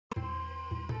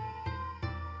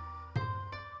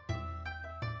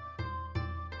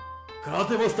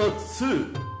Karate Master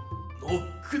 2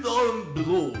 Knockdown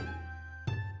Blow.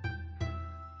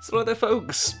 So right there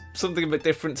folks, something a bit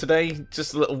different today,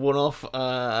 just a little one-off.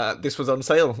 This was on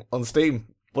sale on Steam.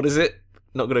 What is it?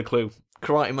 Not got a clue.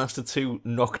 Karate Master 2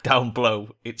 Knockdown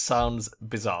Blow. It sounds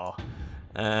bizarre.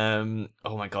 Oh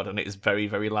my god, and it is very,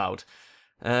 very loud.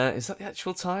 Is that the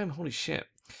actual time? Holy shit.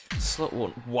 Slot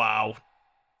 1. Wow.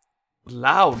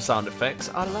 Loud sound effects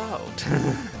are loud.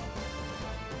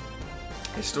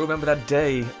 I still remember that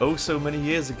day, oh so many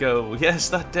years ago. Yes,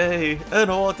 that day, an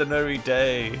ordinary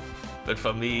day. But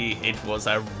for me, it was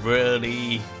a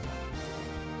really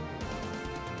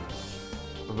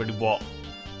what?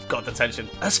 Got the tension.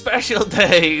 A special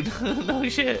day! No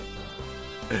shit.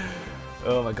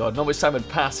 Oh my god, not much time had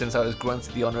passed since I was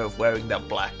granted the honour of wearing that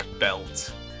black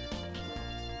belt.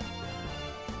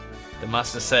 The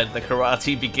master said the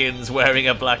karate begins wearing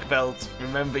a black belt.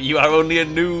 Remember, you are only a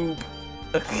noob.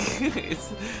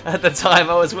 At the time,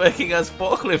 I was working as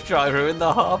forklift driver in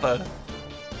the harbour.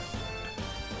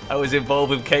 I was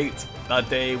involved with Kate. That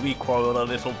day, we quarrelled a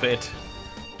little bit.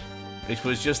 It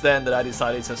was just then that I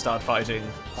decided to start fighting.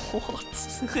 What?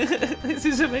 This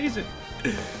is amazing.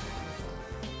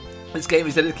 This game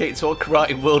is dedicated to all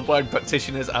karate worldwide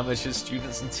practitioners, amateurs,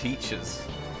 students, and teachers.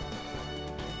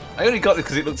 I only got this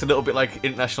because it looked a little bit like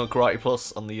International Karate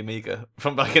Plus on the Amiga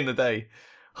from back in the day.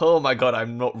 Oh my god,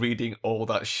 I'm not reading all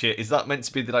that shit. Is that meant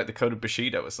to be like the Code of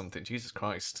Bushido or something? Jesus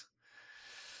Christ.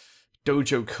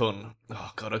 Dojo-kun.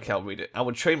 Oh god, okay, I'll read it. I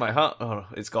would train my heart. Oh,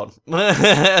 it's gone.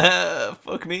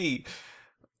 Fuck me.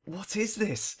 What is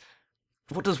this?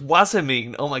 What does Waza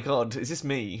mean? Oh my god, is this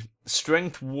me?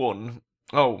 Strength 1.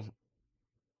 Oh.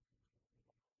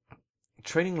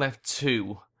 Training left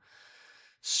 2.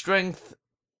 Strength.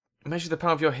 Measure the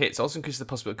power of your hits. Also increases the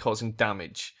possibility of causing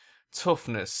damage.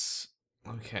 Toughness.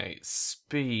 Okay.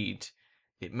 Speed.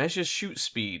 It measures shoot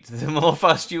speed. The more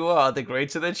fast you are, the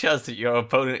greater the chance that your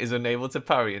opponent is unable to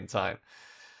parry in time.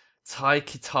 Tai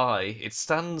Kitai. It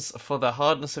stands for the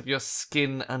hardness of your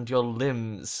skin and your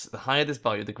limbs. The higher this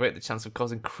value, the greater the chance of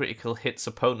causing critical hits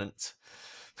opponent.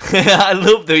 I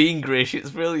love the English.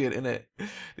 It's brilliant, isn't it?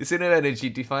 This inner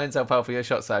energy defines how powerful your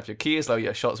shots are. If your ki is low,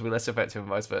 your shots will be less effective and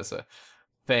vice versa.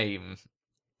 Fame.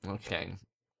 Okay.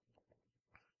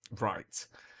 Right.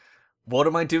 What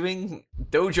am I doing?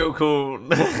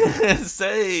 Dojo-kun.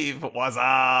 Save.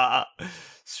 Waza.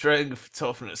 Strength,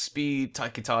 toughness, speed,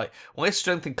 taikitai. Why is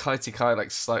strength and kaitikai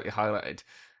like slightly highlighted?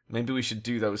 Maybe we should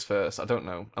do those first. I don't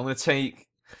know. Let's take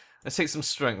some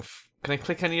strength. Can I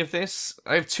click any of this?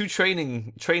 I have 2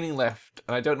 training left,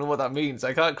 and I don't know what that means.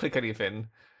 I can't click anything.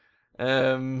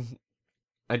 I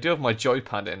do have my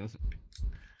joypad in.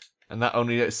 And that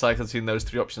only cycles between those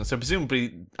 3 options. So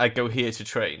presumably I go here to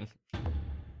train.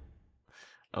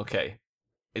 Okay.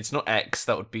 It's not X.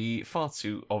 That would be far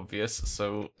too obvious.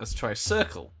 So let's try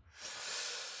circle.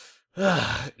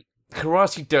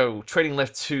 Karate Do. Training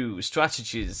left 2.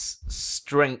 Strategies.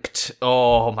 Strength.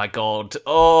 Oh my god.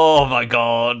 Oh my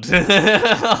god.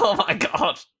 Oh my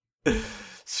god.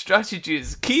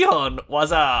 Strategies. Kihon.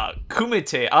 Waza.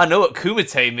 Kumite. I know what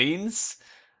kumite means.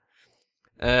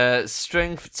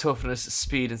 Strength, toughness,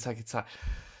 speed, and takitai.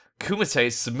 Kumite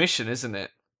is submission, isn't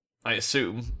it? I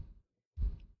assume.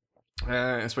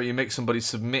 It's where you make somebody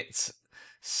submit.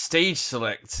 Stage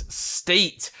select.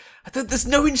 State. There's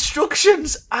no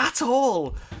instructions at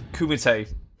all.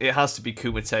 Kumite. It has to be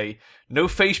kumite. No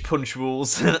face punch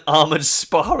rules. Armored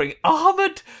sparring.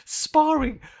 Armored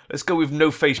sparring. Let's go with no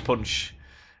face punch.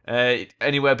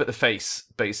 Anywhere but the face,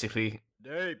 basically.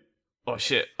 Oh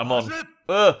shit, I'm on.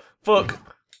 Fuck.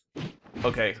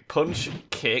 Okay, punch,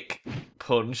 kick,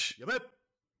 punch.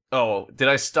 Oh, did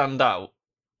I stand out?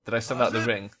 Did I stand out the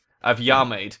ring? I've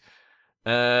Yame.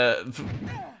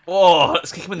 Oh,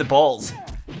 let's kick him in the balls.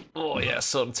 Oh yeah,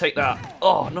 son, take that.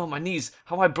 Oh no, my knees.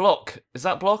 How I block? Is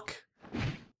that block?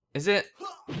 Is it?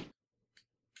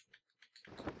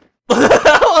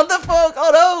 What the fuck?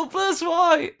 Oh no, plus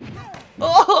Y.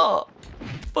 Oh,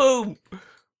 boom.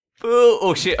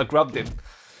 Oh shit, I grabbed him.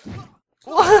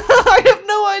 I have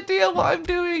no idea what I'm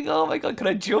doing. Oh my god, can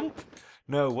I jump?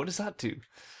 No, what does that do?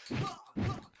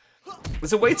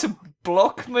 There's a way to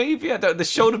block, maybe? I don't. The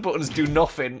shoulder buttons do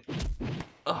nothing.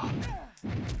 Oh.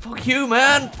 Fuck you,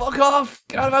 man. Fuck off.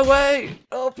 Get out of my way.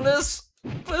 Oh, please.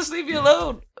 Please leave me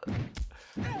alone.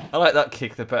 I like that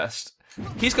kick the best.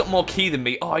 He's got more ki than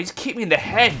me. Oh, he's kicked me in the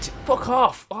head. Fuck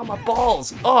off. Oh, my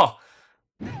balls. Oh.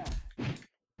 Can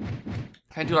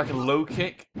I do like a low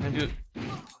kick? Can I do...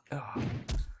 Oh.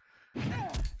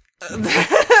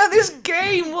 This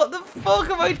game, what the fuck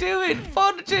am I doing?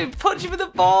 Punch him in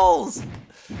the balls.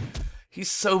 He's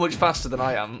so much faster than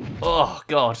I am. Oh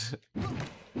god.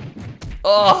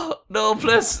 Oh, no,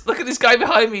 please. Look at this guy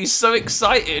behind me. He's so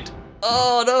excited.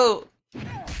 Oh, no.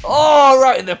 Oh,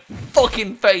 right in the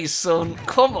fucking face, son.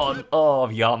 Come on. Oh,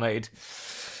 Yame.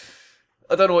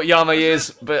 I don't know what Yame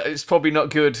is, but it's probably not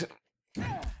good.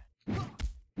 I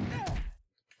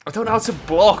don't know how to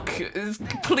block.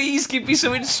 Please give me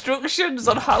some instructions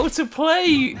on how to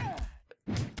play.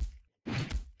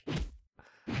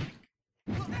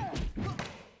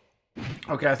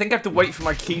 Okay, I think I have to wait for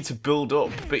my key to build up,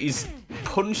 but he's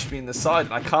punched me in the side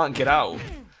and I can't get out.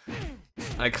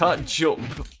 I can't jump.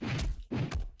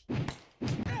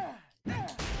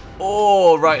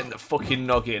 Oh, right in the fucking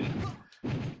noggin.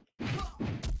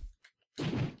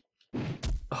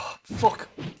 Oh, fuck.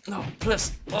 No,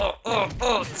 please.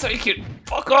 Oh, take it.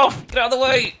 Fuck off. Get out of the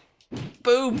way.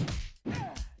 Boom.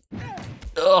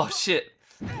 Oh, shit.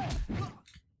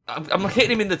 I'm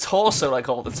hitting him in the torso like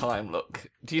all the time, look.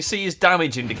 Do you see his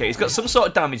damage indicator? He's got some sort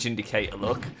of damage indicator,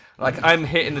 look. Like I'm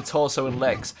hitting the torso and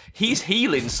legs. He's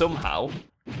healing somehow.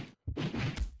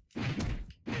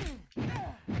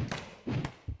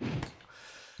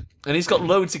 And he's got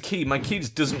loads of ki. My ki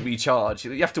just doesn't recharge.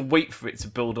 You have to wait for it to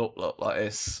build up, look, like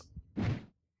this.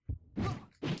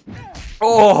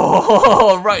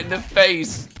 Oh, right in the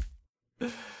face.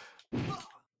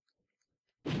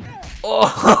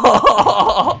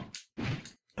 Oh,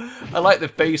 I like the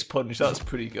face punch. That's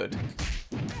pretty good.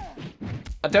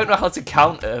 I don't know how to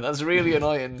counter. That's really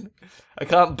annoying. I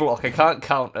can't block. I can't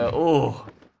counter. Oh.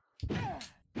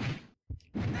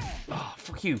 Oh,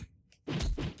 fuck you.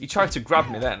 You tried to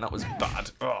grab me then. That was bad.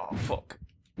 Oh, fuck.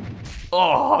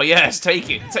 Oh, yes.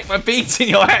 Take it. Take my beat in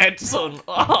your head, son.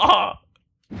 Oh.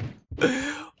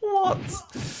 What?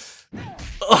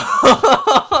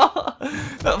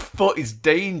 That foot is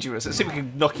dangerous. Let's see if we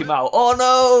can knock him out. Oh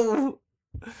no!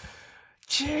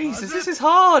 Jesus, this is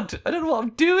hard. I don't know what I'm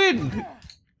doing.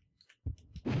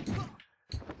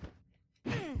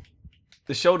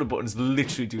 The shoulder buttons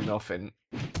literally do nothing.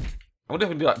 I wonder if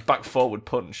I can do like back forward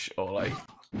punch or like.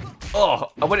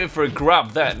 Oh, I went in for a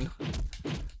grab then.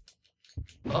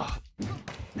 Oh,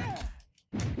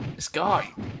 this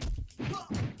guy.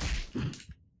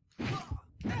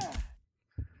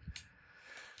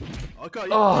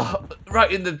 Oh,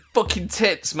 right in the fucking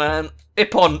tits, man.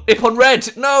 Ippon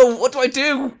red. No, what do I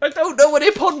do? I don't know what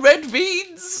Ippon red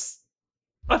means.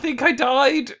 I think I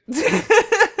died.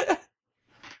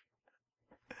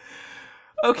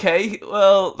 Okay,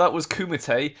 well, that was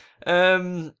Kumite.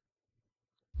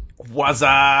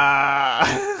 Waza.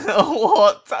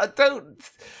 What? I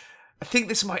think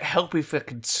this might help if I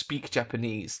can speak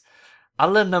Japanese.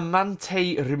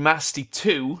 Alanamante Rimasti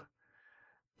 2.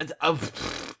 I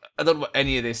don't know what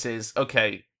any of this is.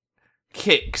 Okay.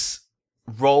 Kicks.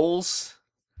 Rolls.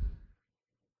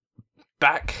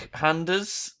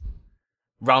 Backhanders.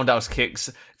 Roundhouse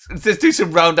kicks. Let's do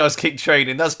some roundhouse kick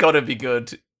training. That's gotta be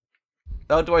good.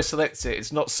 How do I select it?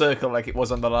 It's not circle like it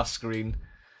was on the last screen.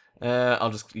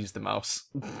 I'll just use the mouse.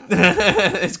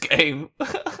 This game.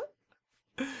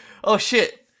 Oh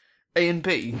shit. A and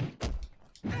B.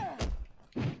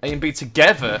 A and B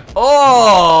together.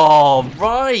 Oh,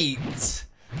 right.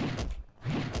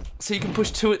 So you can push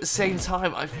two at the same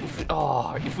time.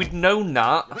 If we'd known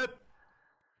that.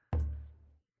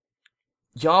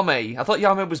 Yame. I thought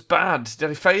Yame was bad. Did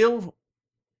I fail?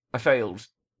 I failed.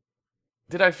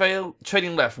 Did I fail?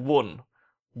 Trading left. 1.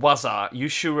 Waza.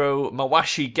 Yushiro.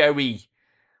 Mawashi Geri.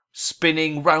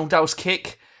 Spinning roundhouse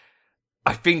kick.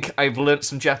 I think I've learnt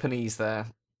some Japanese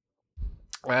there.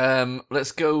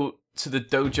 Let's go to the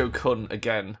Dojo-kun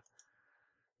again.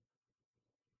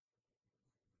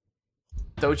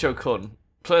 Dojo-kun.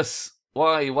 Plus,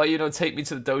 why? Why you don't take me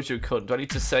to the Dojo-kun? Do I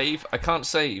need to save? I can't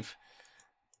save.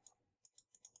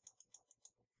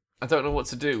 I don't know what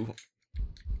to do.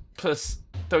 Plus,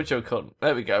 Dojo-kun.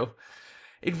 There we go.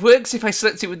 It works if I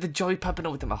select it with the joypad, but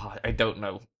not with the... Oh, I don't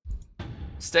know.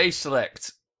 Stage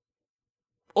select.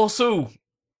 Also,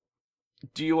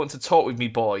 do you want to talk with me,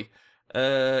 boy?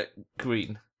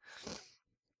 Green.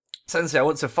 Sensei, I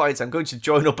want to fight. I'm going to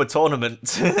join up a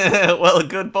tournament. Well,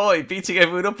 good boy. Beating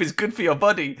everyone up is good for your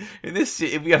body. In this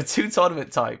city, we have 2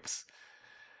 tournament types.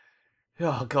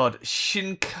 Oh, God.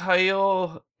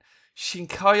 Shinkaio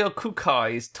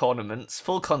Kukai's tournaments.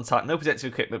 Full contact, no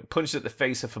protective equipment. Punches at the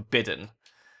face are forbidden.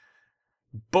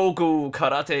 Bogu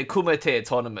Karate Kumite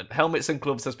tournament. Helmets and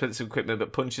gloves has protective equipment,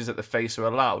 but punches at the face are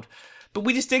allowed. But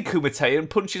we just did Kumite and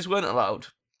punches weren't allowed.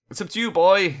 It's up to you,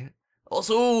 boy.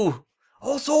 Also!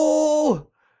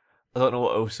 Also! I don't know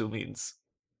what Osu means.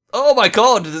 Oh my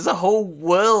god, there's a whole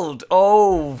world.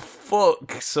 Oh,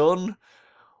 fuck, son.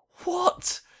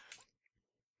 What?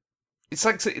 It's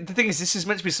like, the thing is, this is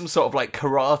meant to be some sort of like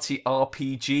karate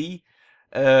RPG.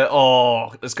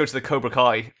 Oh, let's go to the Cobra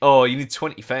Kai. Oh, you need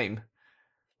 20 fame.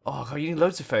 Oh, God, you need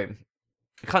loads of fame.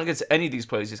 I can't get to any of these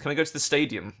places. Can I go to the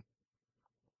stadium?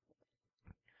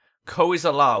 Co is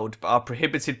allowed, but are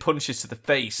prohibited punches to the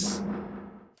face.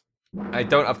 I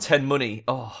don't have 10 money.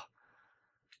 Oh.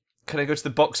 Can I go to the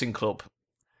boxing club?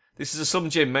 This is a slum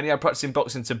gym. Many are practicing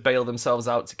boxing to bail themselves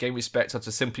out, to gain respect, or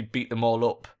to simply beat them all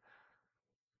up.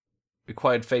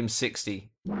 Required fame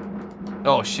 60.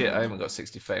 Oh shit, I haven't got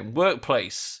 60 fame.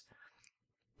 Workplace.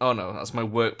 Oh no, that's my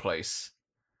workplace.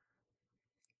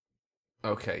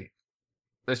 Okay.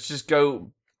 Let's just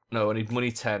go... No, I need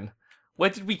money 10. Where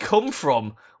did we come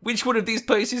from? Which one of these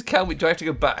places can we... Do I have to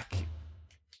go back?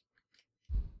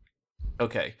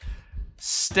 Okay.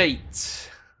 State.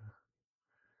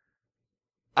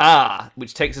 Ah,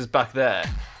 which takes us back there.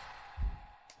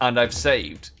 And I've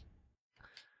saved.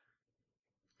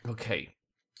 Okay.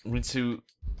 We need to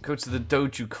go to the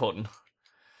Doju-kun.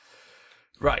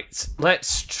 Right.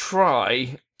 Let's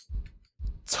try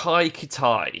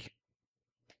Tai-Kitai.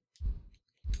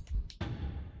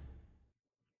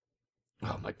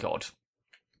 Oh my god.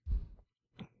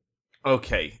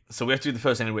 Okay, so we have to do the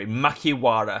first anyway.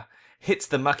 Makiwara. Hits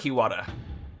the Makiwara.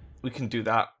 We can do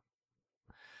that.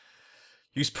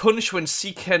 Use punch when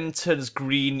Seiken turns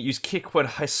green. Use kick when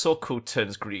Hisoku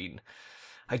turns green.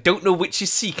 I don't know which is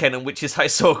Seiken and which is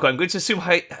Hisoku. I'm going to assume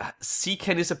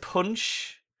Seiken is a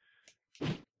punch.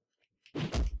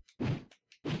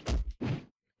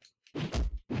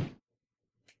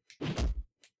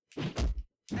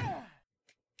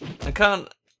 I can't...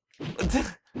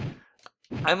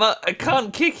 I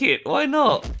can't kick it. Why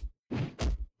not?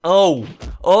 Oh.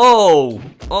 Oh.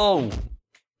 Oh.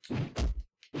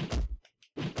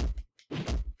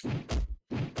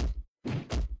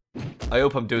 I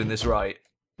hope I'm doing this right.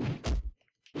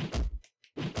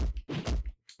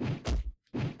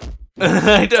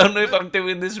 I don't know if I'm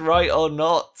doing this right or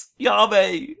not.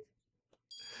 Yame.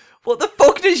 What the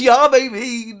fuck does Yame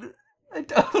mean? I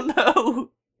don't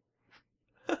know.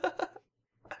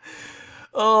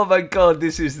 Oh my god,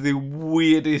 this is the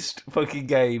weirdest fucking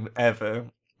game ever.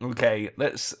 Okay,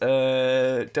 let's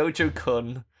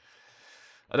Dojo-kun.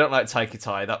 I don't like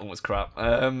Tai-Kitai, that one was crap.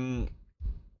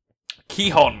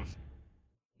 Kihon.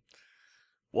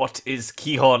 What is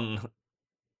Kihon?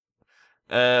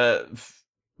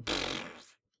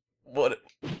 What?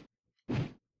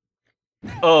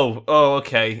 Oh,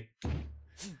 okay.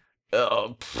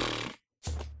 Oh,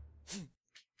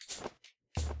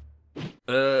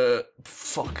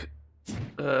 fuck.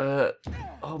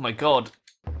 Oh my god.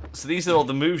 So these are all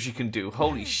the moves you can do.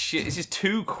 Holy shit, this is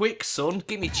too quick, son.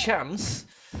 Give me a chance.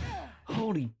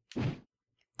 Holy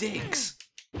dicks.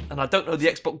 And I don't know the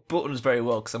Xbox buttons very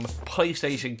well because I'm a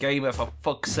PlayStation gamer, for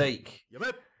fuck's sake.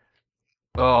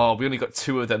 Oh, we only got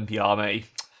 2 of them, Yame.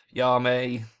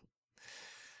 Yame.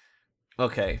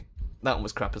 Okay, that one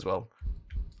was crap as well.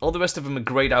 All the rest of them are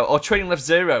grayed out. Oh, training left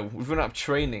 0. We've run out of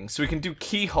training. So we can do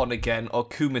Kihon again or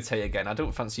Kumite again. I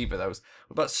don't fancy either of those.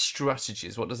 What about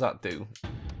strategies? What does that do?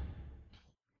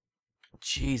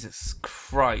 Jesus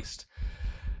Christ.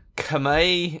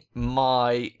 Kamei,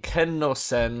 Mai, Ken no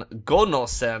Sen, Go no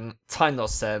Sen, Tai no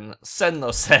Sen, Sen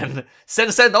no Sen,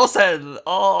 Sen Sen no Sen.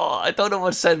 Oh, I don't know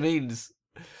what Sen means.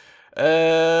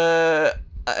 I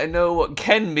know what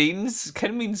Ken means.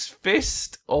 Ken means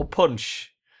fist or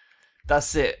punch.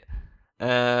 That's it.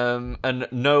 And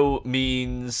no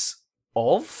means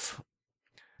of.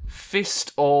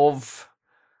 Fist of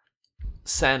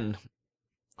Sen.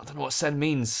 I don't know what Sen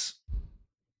means.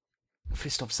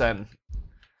 Fist of Sen.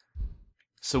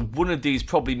 So one of these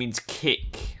probably means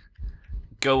kick.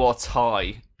 Go or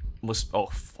tie. Must or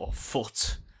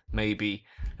foot, maybe.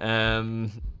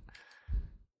 Let's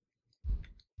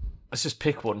just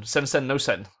pick one. Sen, sen, no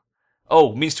sen.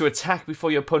 Oh, means to attack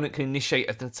before your opponent can initiate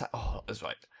an attack. Oh, that's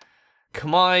right.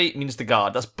 Kamai means to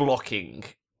guard. That's blocking.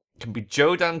 Can be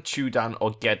Jodan, Chudan,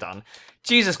 or Gedan.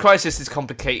 Jesus Christ, this is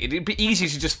complicated. It'd be easy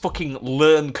to just fucking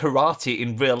learn karate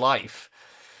in real life.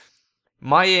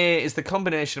 Mae is the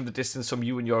combination of the distance from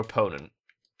you and your opponent.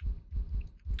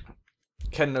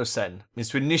 Ken no Sen means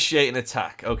to initiate an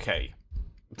attack. Okay.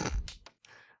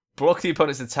 Block the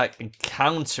opponent's attack and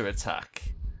counter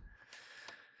attack.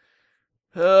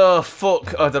 Oh,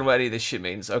 fuck. I don't know what any of this shit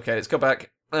means. Okay, let's go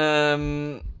back.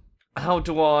 How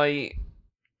do I...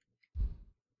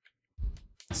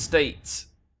 State.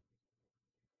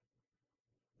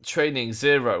 Training,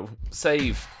 0.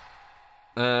 Save.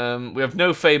 We have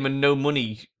no fame and no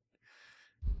money.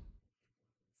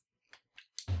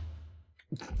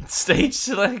 Stage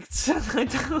select. I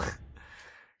don't...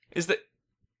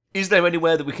 Is there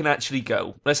anywhere that we can actually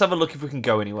go? Let's have a look if we can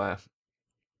go anywhere.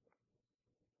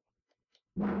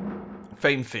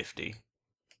 Fame 50.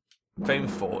 Fame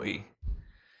 40.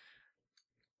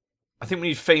 I think we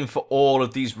need fame for all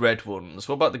of these red ones.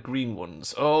 What about the green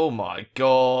ones? Oh my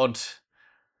god.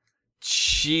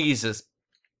 Jesus.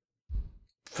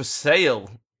 For sale.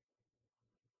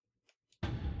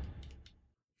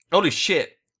 Holy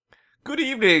shit. Good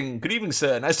evening. Good evening,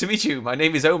 sir. Nice to meet you. My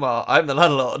name is Omar. I'm the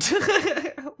landlord.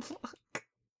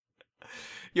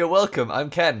 You're welcome. I'm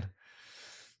Ken.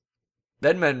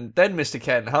 Then Mr.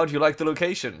 Ken, how do you like the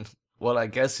location? Well, I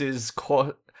guess is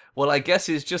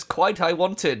just quite I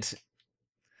wanted.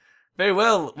 Very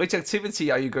well. Which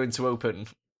activity are you going to open?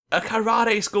 A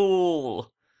karate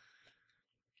school.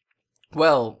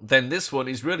 Well, then this one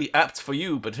is really apt for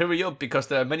you, but hurry up because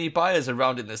there are many buyers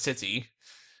around in the city.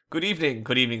 Good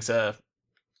evening, sir.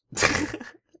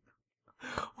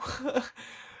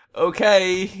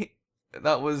 Okay,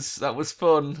 that was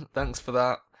fun. Thanks for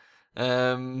that.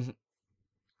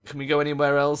 Can we go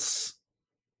anywhere else?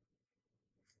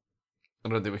 I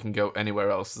don't think we can go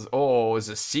anywhere else. There's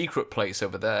a secret place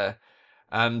over there.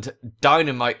 And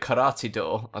dynamite karate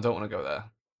door. I don't want to go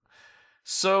there.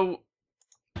 So,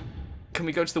 can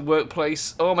we go to the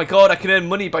workplace? Oh my god, I can earn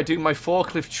money by doing my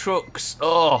forklift trucks.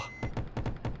 Oh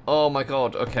my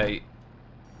god, okay.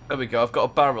 There we go, I've got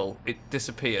a barrel. It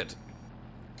disappeared.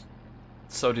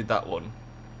 So did that one.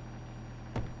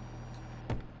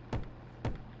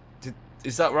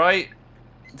 Is that right?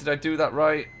 Did I do that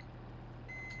right?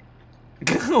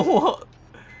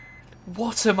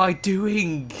 What am I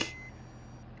doing?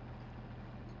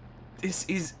 This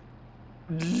is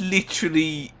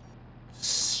literally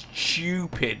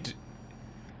stupid.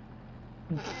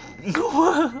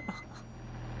 I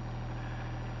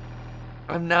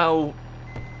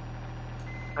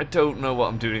don't know what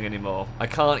I'm doing anymore. I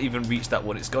can't even reach that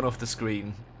one. It's gone off the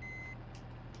screen.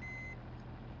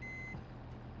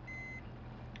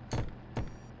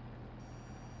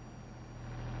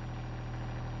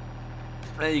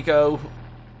 There you go.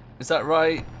 Is that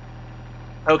right?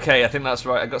 Okay, I think that's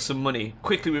right. I got some money.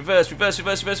 Quickly, reverse.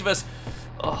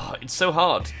 Oh, it's so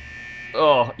hard.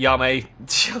 Oh, Yame.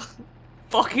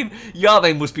 Fucking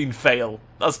Yame must be in fail.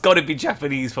 That's got to be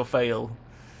Japanese for fail.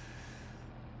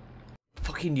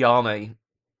 Fucking Yame.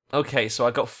 Okay, so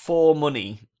I got 4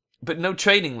 money, but no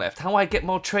training left. How I get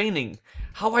more training?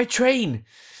 How I train?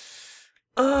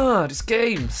 This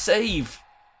game. Save.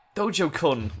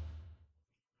 Dojo-kun.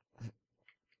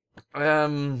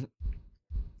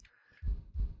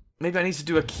 Maybe I need to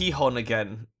do a Kihon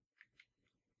again.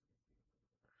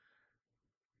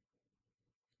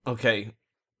 Okay,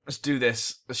 let's do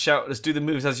this. Let's do the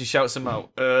moves as you shout them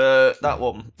out. That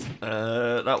one.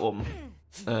 That one.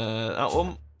 That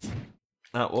one.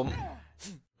 That one.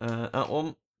 That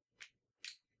one.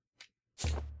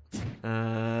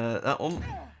 That one.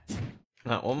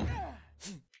 That one.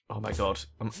 Oh my god,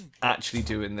 I'm actually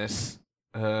doing this.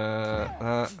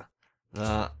 That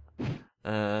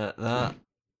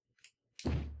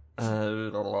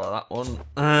one.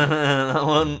 That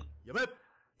one.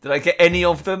 Did I get any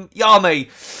of them? Yame!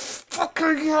 Fucking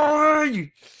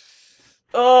Yame!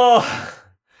 Oh!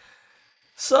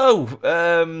 So,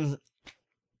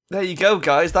 there you go,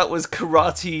 guys. That was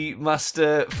Karate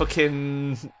Master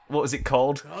fucking... What was it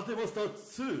called? Karate Master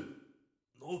 2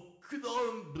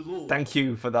 Knockdown Blow. Thank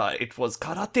you for that. It was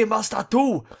Karate Master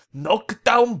 2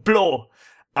 Knockdown Blow.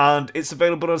 And it's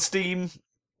available on Steam.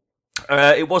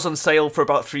 It was on sale for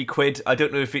about £3. I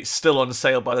don't know if it's still on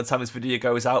sale by the time this video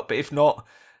goes out, but if not,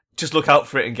 just look out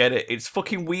for it and get it. It's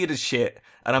fucking weird as shit,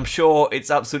 and I'm sure it's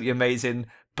absolutely amazing,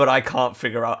 but I can't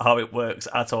figure out how it works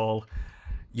at all.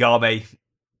 Yame.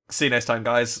 See you next time,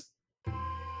 guys.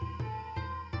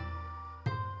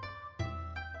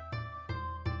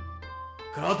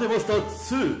 Karate Master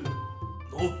 2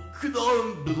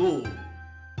 Knockdown Blow.